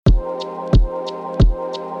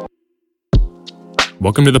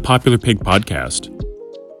Welcome to the Popular Pig Podcast,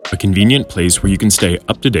 a convenient place where you can stay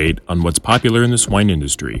up to date on what's popular in the swine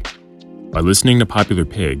industry. By listening to Popular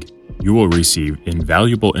Pig, you will receive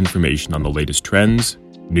invaluable information on the latest trends,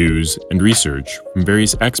 news, and research from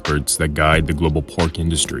various experts that guide the global pork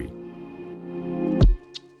industry.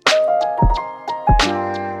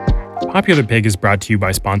 Popular Pig is brought to you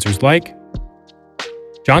by sponsors like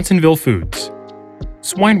Johnsonville Foods,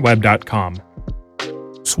 SwineWeb.com,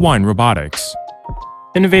 Swine Robotics,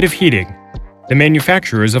 Innovative Heating, the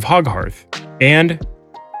manufacturers of Hog Hearth, and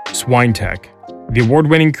SwineTech, the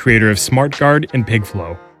award-winning creator of SmartGuard and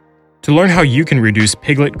PigFlow. To learn how you can reduce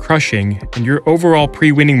piglet crushing and your overall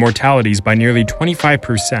pre-weaning mortalities by nearly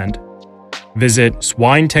 25%, visit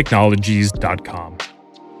swinetechnologies.com.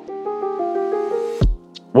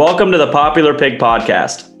 Welcome to the Popular Pig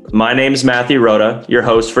Podcast. My name is Matthew Rhoda, your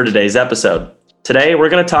host for today's episode. Today, we're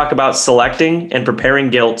going to talk about selecting and preparing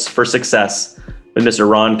gilts for success with Mr.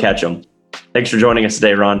 Ron Ketchum. Thanks for joining us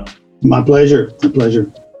today, Ron. My pleasure. My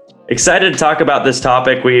pleasure. Excited to talk about this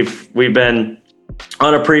topic. We've been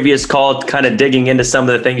on a previous call kind of digging into some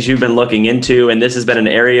of the things you've been looking into, and this has been an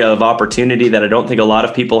area of opportunity that I don't think a lot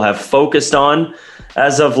of people have focused on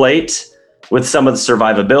as of late with some of the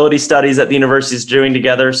survivability studies that the university is doing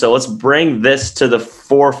together. So let's bring this to the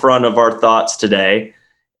forefront of our thoughts today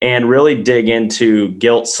and really dig into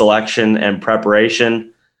gilt selection and preparation.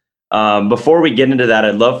 Before we get into that,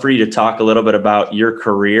 I'd love for you to talk a little bit about your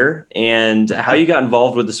career and how you got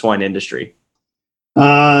involved with the swine industry.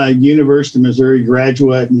 University of Missouri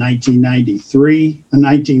graduate in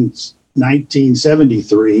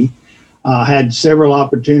 1973. Had several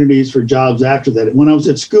opportunities for jobs after that. When I was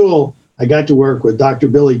at school, I got to work with Dr.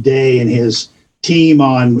 Billy Day and his team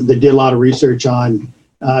that did a lot of research on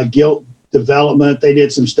gilt development. They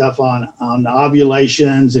did some stuff on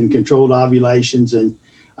ovulations and controlled ovulations, and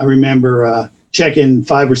I remember checking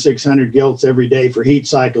 500 or 600 gilts every day for heat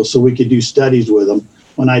cycles so we could do studies with them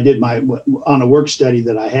when I did on a work study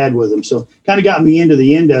that I had with them. So kind of got me into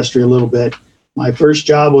the industry a little bit. My first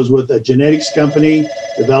job was with a genetics company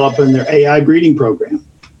developing their AI breeding program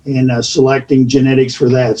and selecting genetics for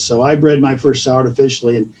that. So I bred my first sow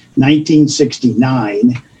artificially in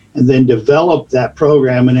 1969 and then developed that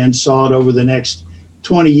program and then saw it over the next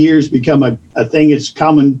 20 years become a thing that's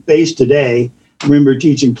commonplace today. I remember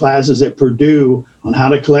teaching classes at Purdue on how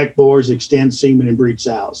to collect boars, extend semen, and breed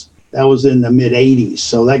sows. That was in the mid 80s.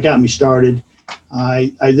 So that got me started.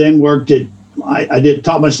 I then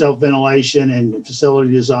taught myself ventilation and facility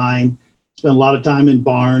design, spent a lot of time in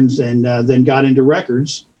barns, and then got into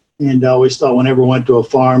records. And I always thought whenever I went to a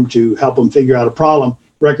farm to help them figure out a problem,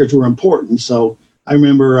 records were important. So I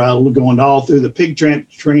remember going all through the pig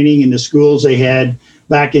training in the schools they had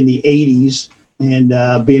back in the 80s. And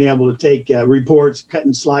being able to take reports, cut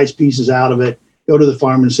and slice pieces out of it, go to the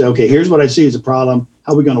farm and say, okay, here's what I see as a problem.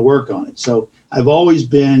 How are we going to work on it? So I've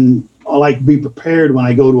always I like to be prepared when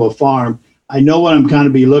I go to a farm. I know what I'm kind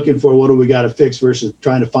of be looking for. What do we got to fix versus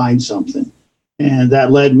trying to find something? And that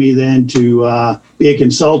led me then to be a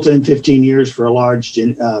consultant, 15 years for a large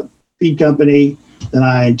feed company. Then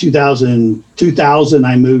in 2000,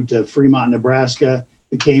 I moved to Fremont, Nebraska,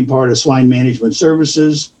 became part of Swine Management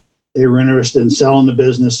Services. They were interested in selling the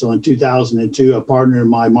business. So in 2002, a partner of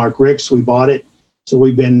mine, Mark Ricks, we bought it. So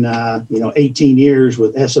we've been, 18 years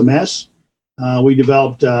with SMS. We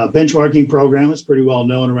developed a benchmarking program. It's pretty well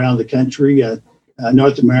known around the country,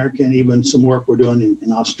 North America, and even some work we're doing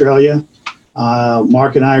in Australia.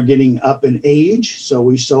 Mark and I are getting up in age. So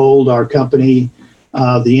we sold our company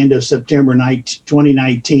the end of September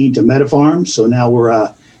 2019 to MetaFarms. So now we're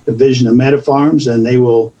a division of MetaFarms, and they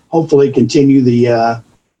will hopefully continue the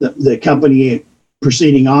company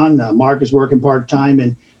proceeding on. Mark is working part-time,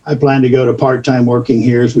 and I plan to go to part-time working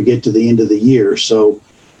here as we get to the end of the year. So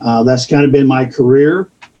that's kind of been my career.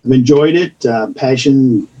 I've enjoyed it.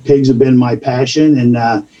 Pigs have been my passion, and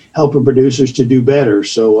helping producers to do better.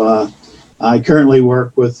 So I currently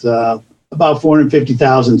work with about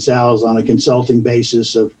 450,000 sows on a consulting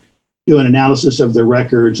basis of doing analysis of their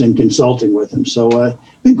records and consulting with them. So I've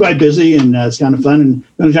been quite busy, and it's kind of fun. And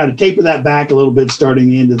I'm going to try to taper that back a little bit starting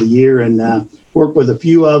the end of the year and work with a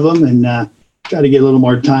few of them and try to get a little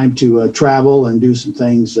more time to travel and do some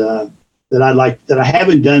things that I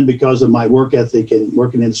haven't done because of my work ethic and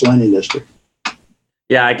working in the swine industry.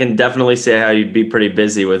 Yeah, I can definitely see how you'd be pretty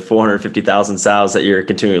busy with 450,000 sows that you're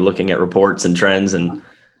continually looking at reports and trends. And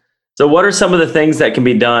so what are some of the things that can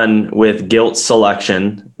be done with gilt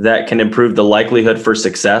selection that can improve the likelihood for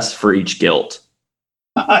success for each gilt?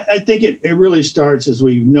 I think it really starts, as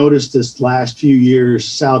we've noticed this last few years,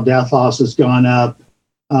 sow death loss has gone up.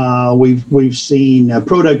 We've seen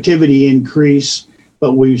productivity increase.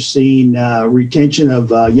 but we've seen retention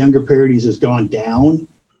of younger parities has gone down.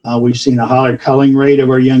 We've seen a higher culling rate of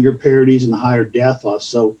our younger parities and a higher death loss.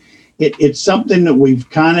 So it's something that we've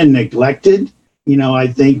kind of neglected. I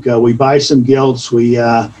think we buy some gilts, we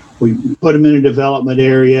put them in a development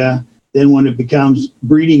area. Then when it becomes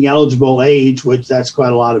breeding eligible age, which that's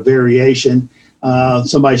quite a lot of variation,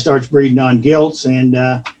 somebody starts breeding on gilts and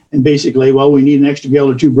basically, well, we need an extra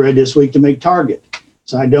gilt or two bred this week to make target.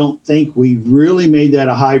 So I don't think we've really made that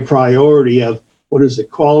a high priority of what is the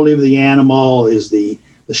quality of the animal, is the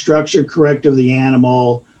structure correct of the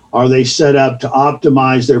animal, are they set up to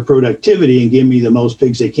optimize their productivity and give me the most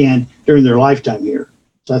pigs they can during their lifetime here.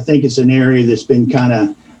 So I think it's an area that's been kind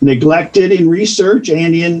of neglected in research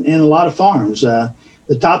and in a lot of farms. The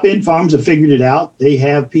top end farms have figured it out. They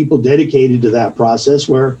have people dedicated to that process,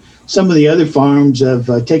 where some of the other farms have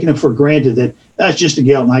taken it for granted that that's just a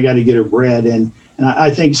gilt and I got to get her bred. And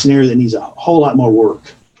I think it's an area that needs a whole lot more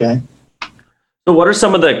work. Okay. So what are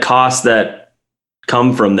some of the costs that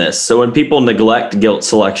come from this? So when people neglect gilt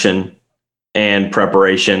selection and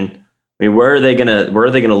preparation, I mean, where are they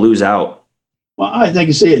gonna lose out? Well, I think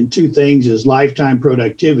I see it in two things: is lifetime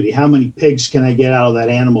productivity. How many pigs can I get out of that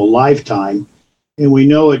animal lifetime? And we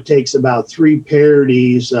know it takes about 3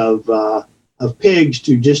 parities of pigs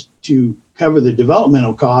to cover the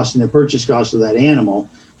developmental cost and the purchase cost of that animal.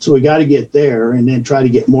 So we got to get there and then try to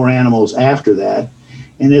get more animals after that.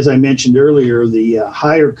 And as I mentioned earlier, the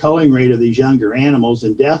higher culling rate of these younger animals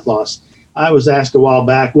and death loss. I was asked a while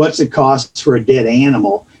back, what's the cost for a dead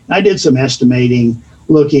animal? And I did some estimating,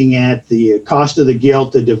 looking at the cost of the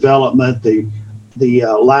gilt, the development, the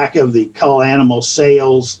lack of the cull animal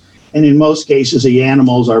sales. And in most cases, the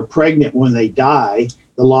animals are pregnant when they die.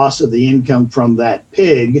 The loss of the income from that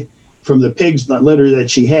pig, from the pig's litter that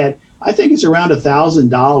she had, I think it's around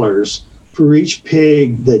 $1,000 for each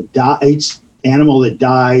pig that dies, animal that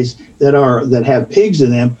dies, that have pigs in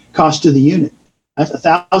them, cost to the unit. That's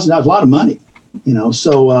 $1,000, a lot of money,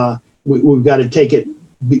 So we've got to take it,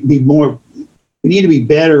 be more. We need to be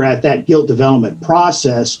better at that gilt development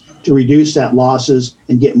process to reduce that losses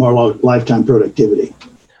and get more lifetime productivity.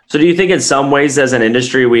 So do you think in some ways as an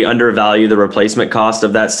industry, we undervalue the replacement cost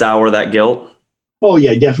of that sow or that gilt? Oh,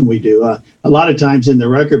 yeah, definitely do. A lot of times in the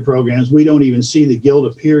record programs, we don't even see the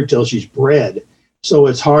gilt appear till she's bred. So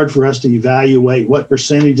it's hard for us to evaluate what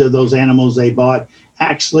percentage of those animals they bought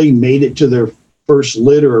actually made it to their first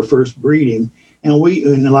litter or first breeding. And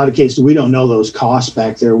in a lot of cases, we don't know those costs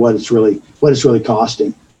back there, what it's really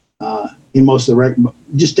costing in most of the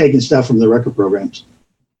just taking stuff from the record programs.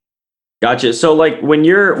 Gotcha. So like when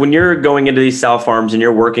you're going into these sow farms and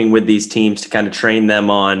you're working with these teams to kind of train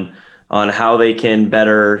them on how they can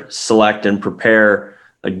better select and prepare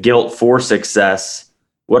a gilt for success,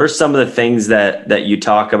 what are some of the things that you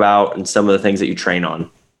talk about and some of the things that you train on?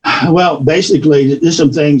 Well, basically, there's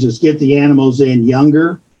some things is get the animals in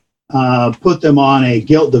younger, put them on a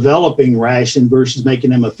gilt developing ration versus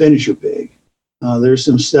making them a finisher pig. There's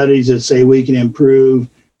some studies that say we can improve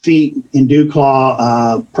feet and dew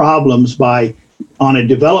claw problems on a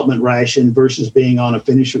development ration versus being on a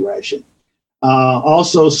finisher ration.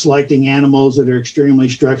 Also selecting animals that are extremely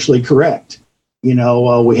structurally correct. We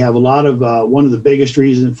have a lot of one of the biggest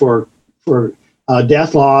reasons for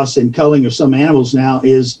death loss and culling of some animals now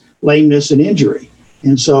is lameness and injury.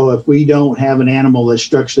 And so if we don't have an animal that's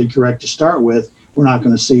structurally correct to start with, we're not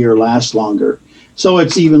going to see her last longer. So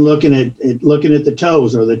it's even looking at the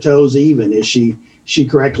toes. Are the toes even? Is she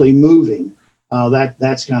correctly moving?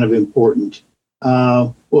 That's kind of important.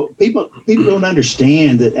 Well, people don't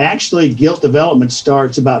understand that actually gilt development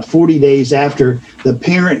starts about 40 days after the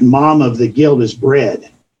parent mom of the gilt is bred.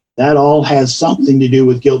 That all has something to do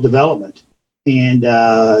with gilt development and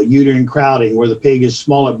uterine crowding, where the pig is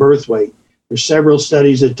small at birth weight. There's several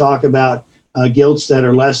studies that talk about gilts that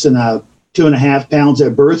are less than 2.5 pounds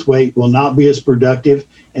at birth weight will not be as productive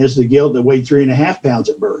as the gilt that weighed 3.5 pounds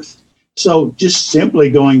at birth. So just simply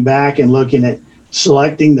going back and looking at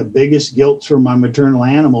selecting the biggest gilts for my maternal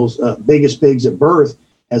animals, biggest pigs at birth,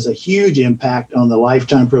 has a huge impact on the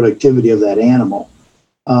lifetime productivity of that animal.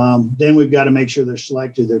 Then we've got to make sure they're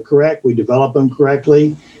selected, they're correct, we develop them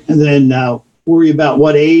correctly, and then worry about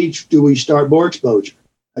what age do we start boar exposure.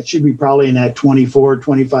 That should be probably in that 24,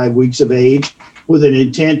 25 weeks of age, with an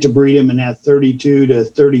intent to breed them in that 32 to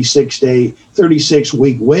 36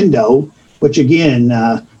 week window, which again,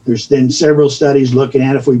 there's been several studies looking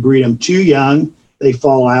at if we breed them too young, they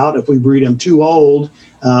fall out. If we breed them too old,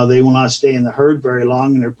 they will not stay in the herd very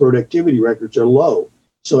long and their productivity records are low.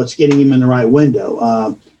 So it's getting them in the right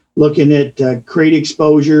window. Looking at crate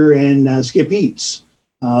exposure and skip heats.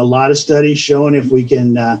 A lot of studies showing if we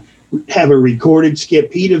can have a recorded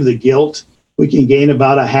skip heat of the gilt, we can gain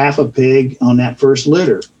about a half a pig on that first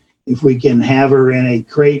litter. If we can have her in a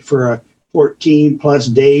crate for a 14 plus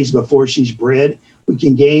days before she's bred, we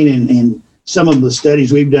can gain in some of the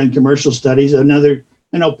studies we've done, commercial studies, another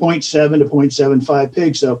 0.7 to 0.75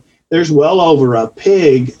 pigs. So there's well over a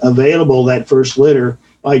pig available that first litter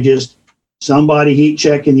by just somebody heat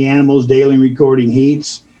checking the animals, daily recording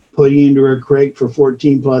heats, putting into her crate for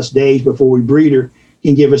 14 plus days before we breed her,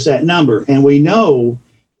 can give us that number. And we know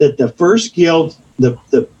that the first gilt,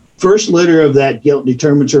 the first litter of that gilt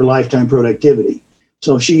determines her lifetime productivity.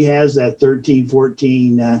 So if she has that 13,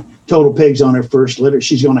 14 total pigs on her first litter,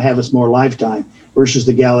 she's going to have us more lifetime versus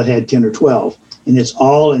the gal that had 10 or 12. And it's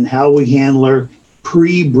all in how we handle her.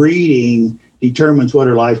 Pre-breeding determines what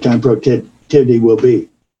her lifetime productivity will be.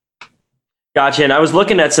 Gotcha. And I was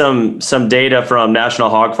looking at some data from National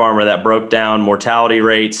Hog Farmer that broke down mortality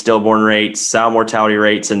rates, stillborn rates, sow mortality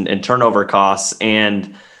rates, and turnover costs.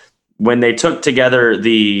 And when they took together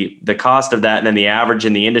the cost of that and then the average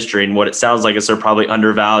in the industry, and what it sounds like is they're probably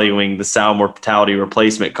undervaluing the sow mortality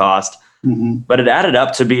replacement cost. Mm-hmm. But it added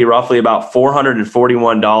up to be roughly about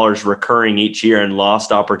 $441 recurring each year in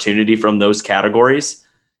lost opportunity from those categories.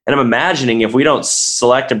 And I'm imagining if we don't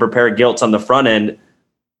select and prepare gilts on the front end,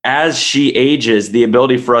 as she ages, the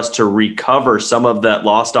ability for us to recover some of that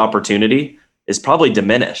lost opportunity is probably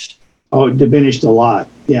diminished. Oh, it diminished a lot.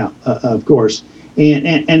 Yeah, of course.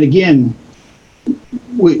 And again,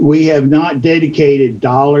 we have not dedicated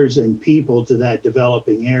dollars and people to that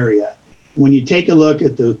developing area. When you take a look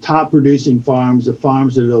at the top producing farms, the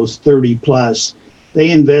farms of those 30 plus, they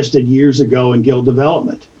invested years ago in gilt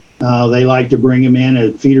development. They like to bring them in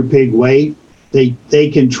at feeder pig weight. They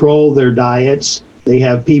control their diets. They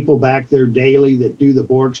have people back there daily that do the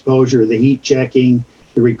bore exposure, the heat checking,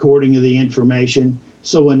 the recording of the information.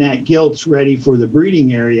 So when that gilt's ready for the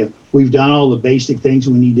breeding area, we've done all the basic things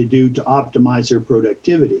we need to do to optimize their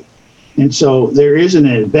productivity. And so there is an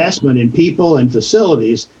investment in people and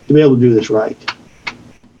facilities to be able to do this right.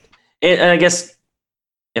 And I guess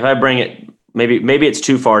if I bring it, maybe it's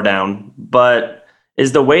too far down, but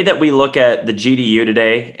is the way that we look at the GDU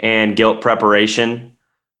today and gilt preparation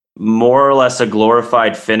more or less a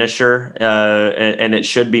glorified finisher, and it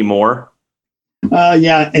should be more?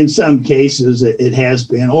 Yeah, in some cases it has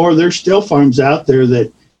been. Or there's still farms out there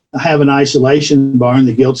that have an isolation barn.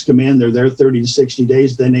 The gilts come in, they're there 30 to 60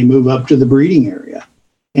 days, then they move up to the breeding area.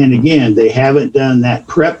 And again, they haven't done that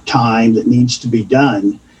prep time that needs to be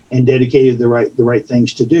done and dedicated the right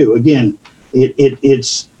things to do. Again,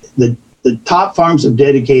 it's the top farms have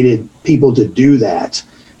dedicated people to do that.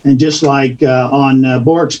 And just like on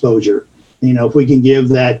bore exposure, if we can give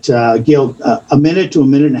that gilt a minute to a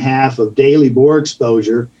minute and a half of daily bore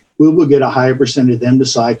exposure, we will get a higher percentage of them to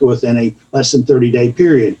cycle within a less than 30-day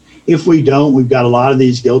period. If we don't, we've got a lot of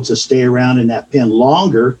these gilts that stay around in that pen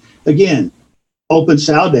longer. Again, open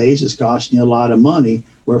sow days is costing you a lot of money,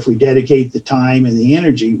 where if we dedicate the time and the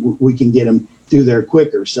energy, we can get them through there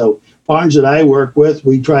quicker. So farms that I work with,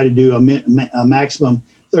 we try to do a maximum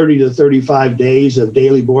 30 to 35 days of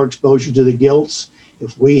daily bore exposure to the gilts.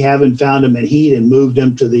 If we haven't found them at heat and moved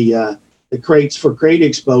them to the crates for crate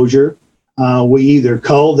exposure, we either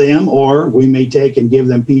cull them or we may take and give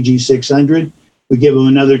them PG 600. We give them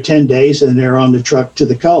another 10 days and they're on the truck to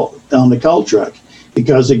the cull truck.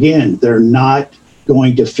 Because again, they're not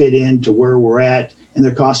going to fit into where we're at, and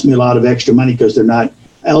they're costing me a lot of extra money because they're not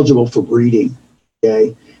eligible for breeding.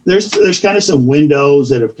 Okay, there's kind of some windows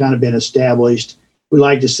that have kind of been established. We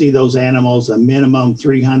like to see those animals a minimum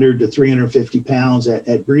 300 to 350 pounds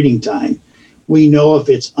at breeding time. We know if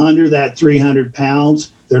it's under that 300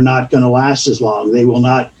 pounds, they're not going to last as long. They will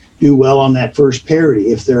not do well on that first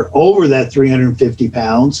parity. If they're over that 350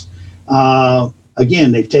 pounds,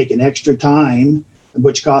 again, they've taken extra time,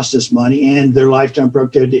 which costs us money, and their lifetime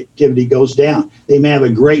productivity goes down. They may have a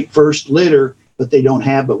great first litter, but they don't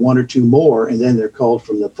have but one or two more, and then they're culled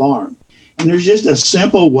from the farm. And there's just a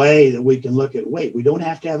simple way that we can look at weight. We don't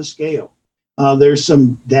have to have a scale. There's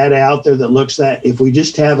some data out there that looks at if we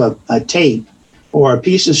just have a tape or a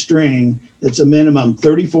piece of string that's a minimum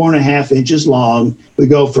 34 and a half inches long, we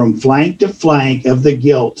go from flank to flank of the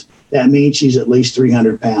gilt. That means she's at least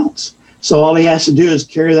 300 pounds. So all he has to do is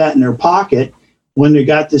carry that in their pocket. When they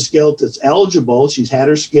got this gilt that's eligible, she's had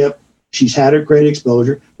her skip, she's had her crate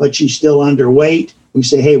exposure, but she's still underweight. We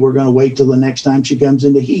say, hey, we're going to wait till the next time she comes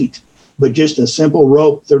into heat. But just a simple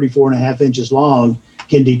rope, 34 and a half inches long,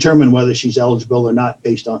 can determine whether she's eligible or not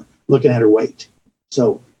based on looking at her weight.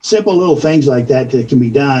 So simple little things like that can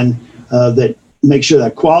be done that make sure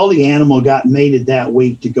that quality animal got mated that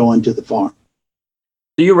week to go into the farm.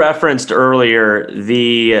 You referenced earlier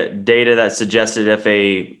the data that suggested if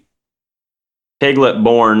a piglet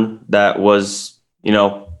born that was,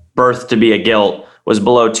 birthed to be a gilt was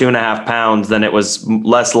below 2.5 pounds, then it was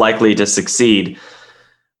less likely to succeed.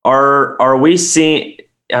 Are we seeing,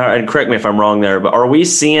 and correct me if I'm wrong there, but are we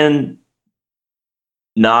seeing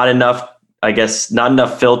not enough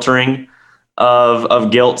filtering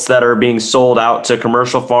of gilts that are being sold out to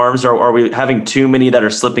commercial farms, or are we having too many that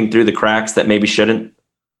are slipping through the cracks that maybe shouldn't?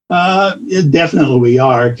 Definitely we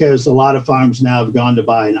are, because a lot of farms now have gone to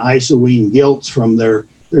buy an isowean gilts from their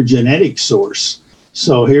genetic source.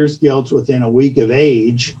 So here's gilts within a week of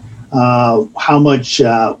age. How much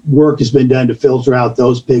work has been done to filter out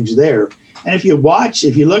those pigs there? And if you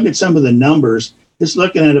look at some of the numbers, it's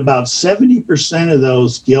looking at about 70% of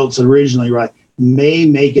those gilts originally, right, may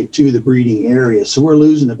make it to the breeding area. So we're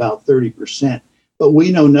losing about 30%, but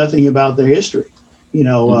we know nothing about their history.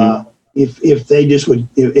 If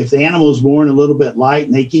the animal is born a little bit light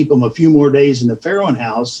and they keep them a few more days in the farrowing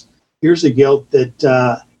house, here's a gilt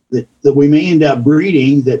that we may end up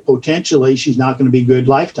breeding that potentially she's not going to be good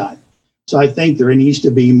lifetime. So I think there needs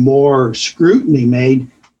to be more scrutiny made,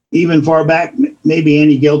 even far back. Maybe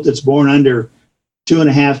any gilt that's born under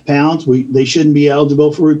 2.5 pounds, they shouldn't be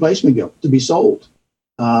eligible for replacement gilt to be sold.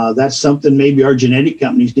 That's something maybe our genetic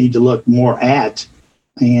companies need to look more at,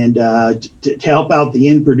 and to help out the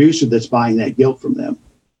end producer that's buying that gilt from them.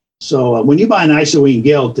 So when you buy an isowean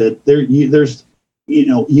gilt, they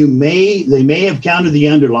may have counted the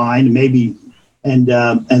underline, maybe, and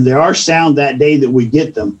there are sound that day that we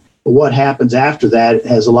get them. But what happens after that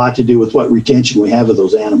has a lot to do with what retention we have of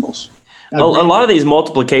those animals. Now, a lot of these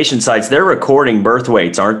multiplication sites, they're recording birth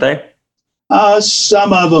weights, aren't they?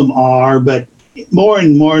 Some of them are, but more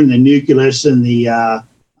and more in the nucleus and the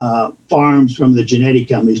farms from the genetic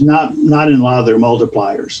companies, not in a lot of their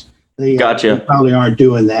multipliers. Gotcha. They probably aren't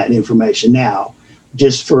doing that information now.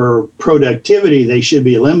 Just for productivity, they should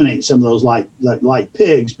be eliminating some of those light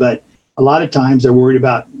pigs, but a lot of times they're worried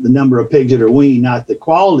about the number of pigs that are weaned, not the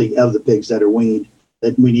quality of the pigs that are weaned,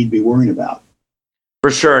 that we need to be worrying about.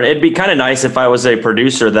 For sure. It'd be kind of nice if I was a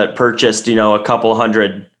producer that purchased, a couple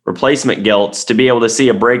hundred replacement gilts to be able to see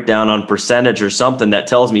a breakdown on percentage or something that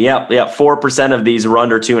tells me, 4% of these are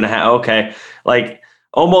under 2.5. Okay. Like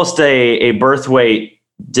almost a birth weight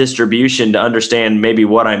distribution to understand maybe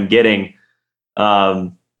what I'm getting.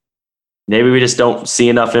 Maybe we just don't see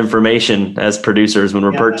enough information as producers when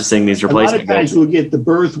we're purchasing these replacement gilts. A lot of times we'll get the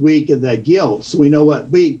birth week of the gilt, so we know what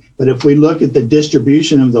week. But if we look at the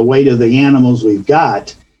distribution of the weight of the animals we've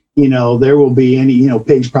got, there will be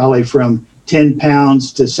pigs probably from 10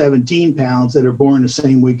 pounds to 17 pounds that are born the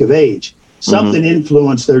same week of age. Something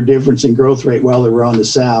influenced their difference in growth rate while they were on the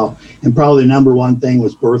sow, and probably the number one thing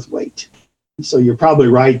was birth weight. So you're probably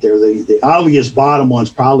right there. The obvious bottom ones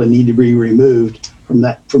probably need to be removed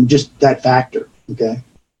from just that factor. Okay.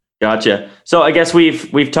 Gotcha. So I guess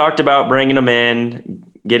we've talked about bringing them in,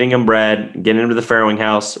 getting them bred, getting them to the farrowing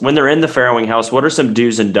house. When they're in the farrowing house, what are some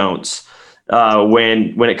do's and don'ts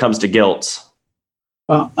when it comes to gilts?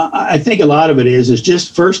 Well, I think a lot of it is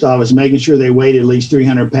just first off is making sure they weighed at least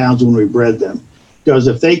 300 pounds when we bred them. Because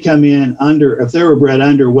if they come in if they were bred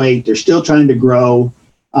underweight, they're still trying to grow.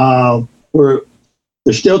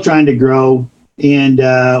 They're still trying to grow, and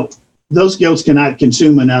those gilts cannot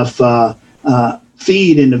consume enough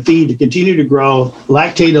feed in the feed to continue to grow,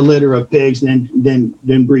 lactate a litter of pigs, and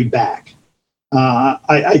then breed back.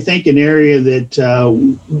 I think an area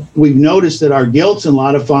that we've noticed that our gilts in a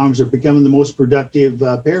lot of farms are becoming the most productive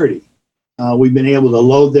parity. We've been able to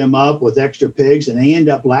load them up with extra pigs, and they end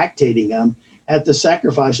up lactating them at the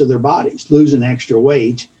sacrifice of their bodies, losing extra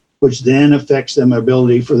weight, which then affects their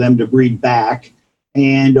ability for them to breed back,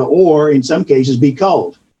 or in some cases be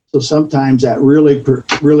culled. So sometimes that really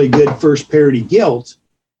good first parity gilt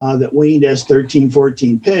that weaned as 13,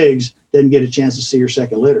 14 pigs doesn't get a chance to see her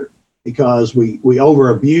second litter because we over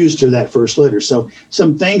abused her that first litter. So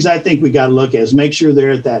some things I think we got to look at is make sure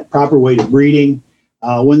they're at that proper weight of breeding.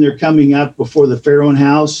 When they're coming up before the farrowing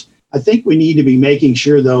house, I think we need to be making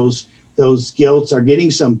sure those gilts are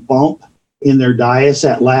getting some bump in their diets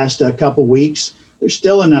that last couple weeks. There's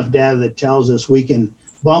still enough data that tells us we can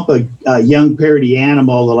bump a young parity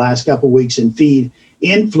animal the last couple of weeks in feed,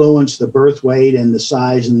 influence the birth weight and the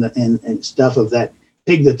size and stuff of that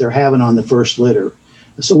pig that they're having on the first litter.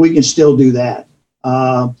 So we can still do that.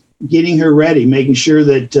 Getting her ready, making sure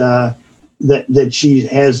that she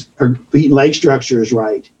has her feet and leg structure is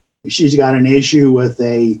right. If she's got an issue with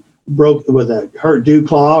a hurt dew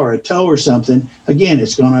claw or a toe or something, again,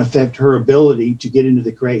 it's going to affect her ability to get into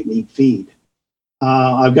the crate and eat feed.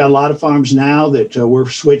 I've got a lot of farms now that we're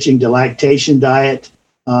switching to lactation diet.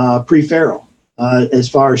 pre-farrow, as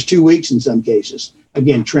far as 2 weeks in some cases.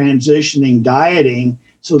 Again, transitioning dieting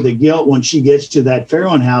so the gilt, when she gets to that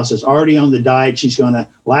farrowing house, is already on the diet she's going to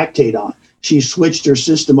lactate on. She switched her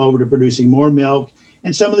system over to producing more milk,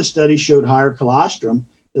 and some of the studies showed higher colostrum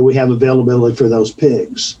that we have availability for those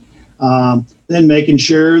pigs. Then making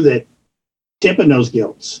sure that temping those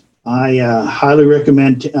gilts. I highly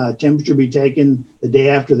recommend temperature be taken the day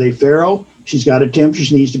after they farrow. She's got a temperature,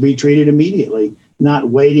 she needs to be treated immediately, not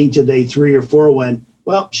waiting to day 3 or 4 when,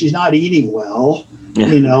 well, she's not eating well,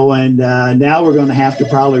 and now we're going to have to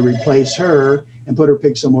probably replace her and put her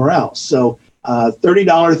pig somewhere else. So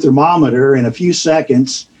 $30 thermometer in a few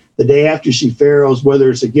seconds the day after she farrows, whether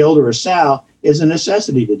it's a gilt or a sow, is a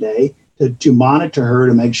necessity today to monitor her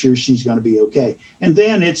to make sure she's going to be okay. And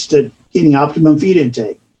then it's to getting optimum feed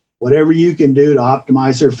intake. Whatever you can do to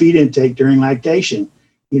optimize her feed intake during lactation.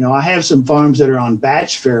 I have some farms that are on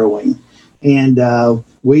batch farrowing, and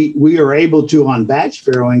we are able to, on batch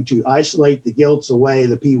farrowing, to isolate the gilts away,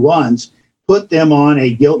 the P1s, put them on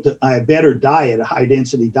a better diet, a high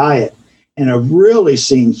density diet. And I've really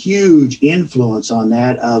seen huge influence on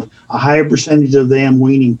that, of a higher percentage of them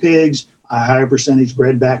weaning pigs, a higher percentage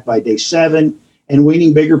bred back by day 7, and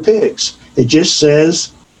weaning bigger pigs. It just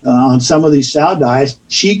says on some of these sow diets,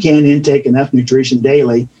 she can intake enough nutrition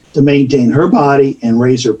daily to maintain her body and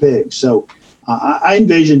raise her pigs. So I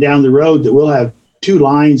envision down the road that we'll have 2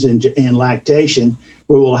 lines in lactation,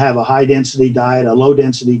 where we'll have a high density diet, a low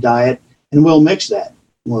density diet, and we'll mix that.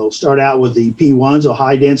 We'll start out with the P1s, a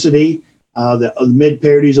high density. The mid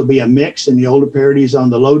parities will be a mix, and the older parities on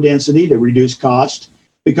the low density to reduce cost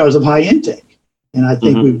because of high intake. And I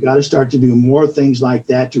think we've got to start to do more things like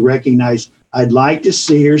that to recognize, I'd like to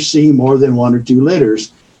see her see more than 1 or 2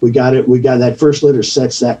 litters. We got that first litter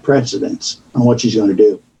sets that precedence on what she's going to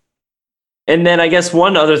do. And then I guess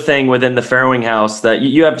one other thing within the farrowing house, that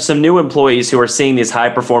you have some new employees who are seeing these high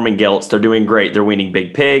performing gilts. They're doing great. They're weaning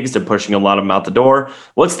big pigs. They're pushing a lot of them out the door.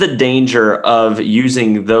 What's the danger of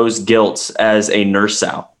using those gilts as a nurse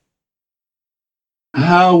sow?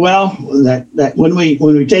 Well, that when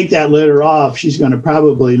we take that litter off, she's going to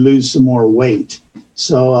probably lose some more weight.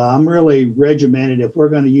 So I'm really regimented. If we're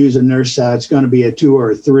going to use a nurse sow, it's going to be a 2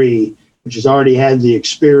 or a 3, which has already had the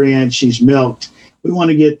experience. She's milked. We want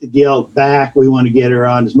to get the gilt back. We want to get her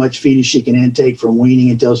on as much feed as she can intake from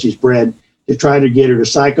weaning until she's bred, to try to get her to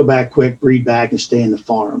cycle back quick, breed back, and stay in the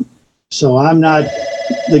farm. So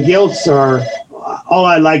the gilts are, all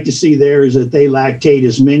I'd like to see there is that they lactate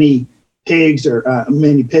as many pigs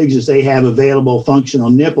as they have available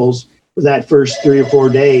functional nipples for that first 3 or 4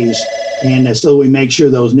 days. And so we make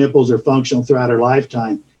sure those nipples are functional throughout her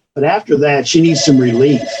lifetime. But after that, she needs some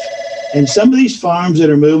relief. And some of these farms that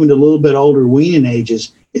are moving to a little bit older weaning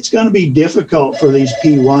ages, it's going to be difficult for these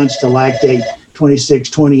P1s to lactate 26,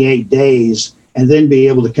 28 days and then be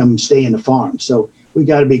able to come and stay in the farm. So we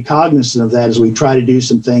got to be cognizant of that as we try to do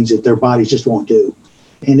some things that their bodies just won't do.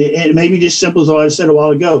 And it may be just simple as what I said a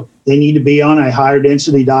while ago. They need to be on a higher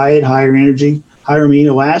density diet, higher energy, higher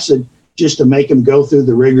amino acid, just to make them go through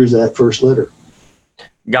the rigors of that first litter.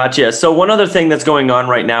 Gotcha. So one other thing that's going on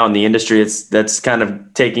right now in the industry that's kind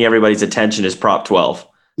of taking everybody's attention is Prop 12.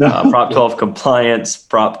 Prop 12 compliance,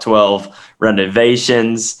 Prop 12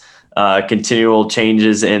 renovations, continual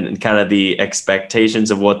changes in kind of the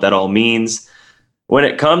expectations of what that all means. When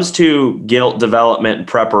it comes to gilt development and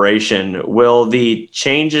preparation, will the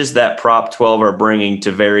changes that Prop 12 are bringing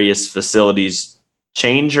to various facilities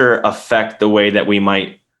change or affect the way that we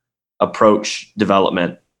might approach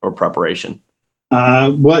development or preparation?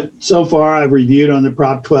 What so far I've reviewed on the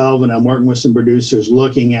Prop 12, and I'm working with some producers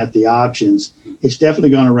looking at the options, it's definitely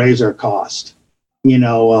going to raise our cost.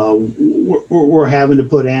 We're having to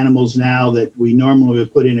put animals now that we normally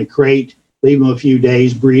would put in a crate, leave them a few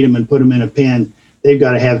days, breed them, and put them in a pen. They've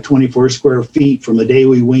got to have 24 square feet from the day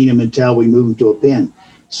we wean them until we move them to a pen.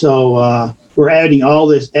 So we're adding all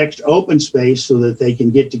this extra open space so that they can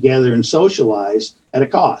get together and socialize at a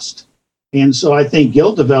cost. And so I think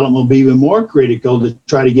gilt development will be even more critical to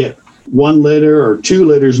try to get 1 litter or 2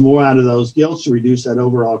 litters more out of those gilts to reduce that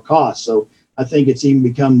overall cost. So I think it's even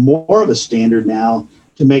become more of a standard now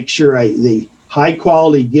to make sure the high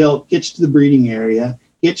quality gilt gets to the breeding area,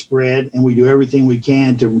 gets bred, and we do everything we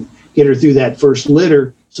can to get her through that first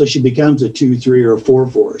litter so she becomes a 2, 3, or a 4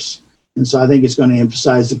 for us. And so I think it's going to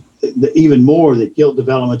emphasize even more that gilt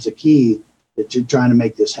development's a key that you're trying to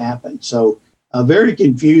make this happen. So very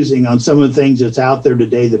confusing on some of the things that's out there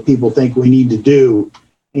today that people think we need to do.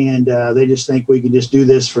 And they just think we can just do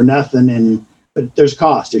this for nothing. But there's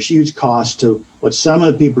cost. There's huge cost to what some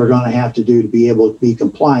of the people are going to have to do to be able to be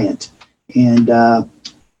compliant. And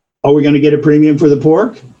Are we going to get a premium for the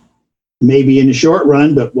pork? Maybe in the short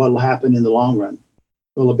run, but what will happen in the long run?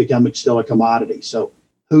 Will it become still a commodity? So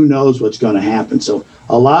who knows what's going to happen? So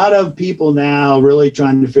a lot of people now really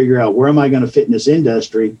trying to figure out, where am I going to fit in this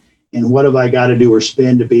industry, and what have I got to do or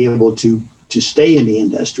spend to be able to stay in the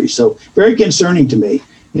industry? So very concerning to me.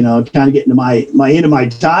 Kind of getting to my end of my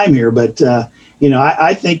time here, but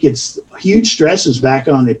I think it's huge stresses back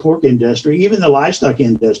on the pork industry, even the livestock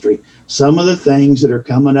industry. Some of the things that are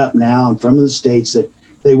coming up now and from the states that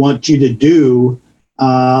they want you to do,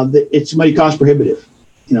 it's money cost prohibitive.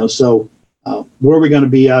 So where are we going to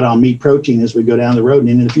be out on meat protein as we go down the road and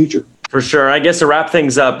into the future? For sure. I guess to wrap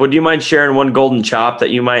things up, would you mind sharing one golden chop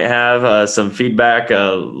that you might have, some feedback,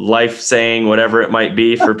 life saying, whatever it might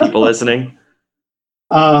be for people listening?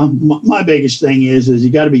 My biggest thing is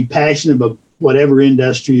you got to be passionate about whatever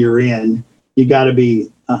industry you're in. You got to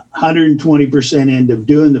be 120% into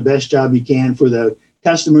doing the best job you can for the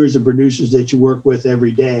customers and producers that you work with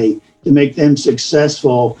every day to make them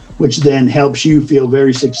successful, which then helps you feel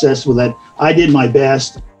very successful that I did my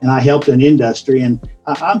best and I helped an industry. And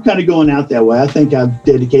I'm kind of going out that way. I think I've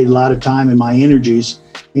dedicated a lot of time and my energies,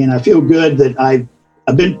 and I feel good that I've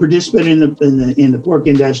been participating in the pork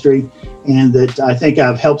industry, and that I think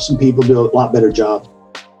I've helped some people do a lot better job.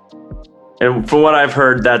 And from what I've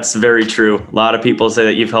heard, that's very true. A lot of people say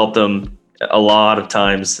that you've helped them a lot of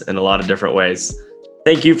times in a lot of different ways.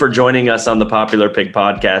 Thank you for joining us on the Popular Pig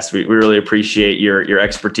Podcast. We really appreciate your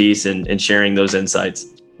expertise and sharing those insights.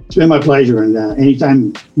 It's been my pleasure. And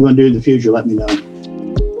anytime you want to do in the future, let me know.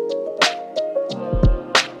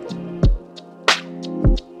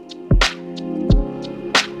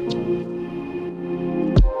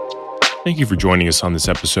 Thank you for joining us on this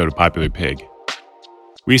episode of Popular Pig.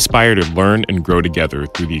 We aspire to learn and grow together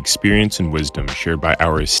through the experience and wisdom shared by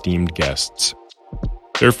our esteemed guests.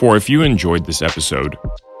 Therefore, if you enjoyed this episode,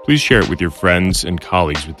 please share it with your friends and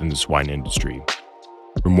colleagues within the swine industry.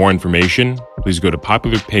 For more information, please go to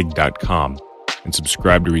popularpig.com and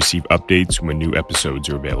subscribe to receive updates when new episodes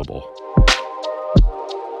are available.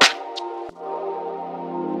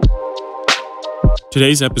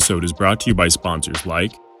 Today's episode is brought to you by sponsors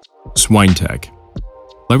like SwineTech.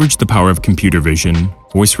 Leverage the power of computer vision,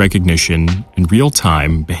 voice recognition, and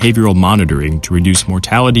real-time behavioral monitoring to reduce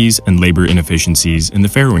mortalities and labor inefficiencies in the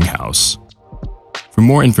farrowing house. For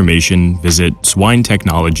more information, visit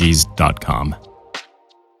swinetechnologies.com.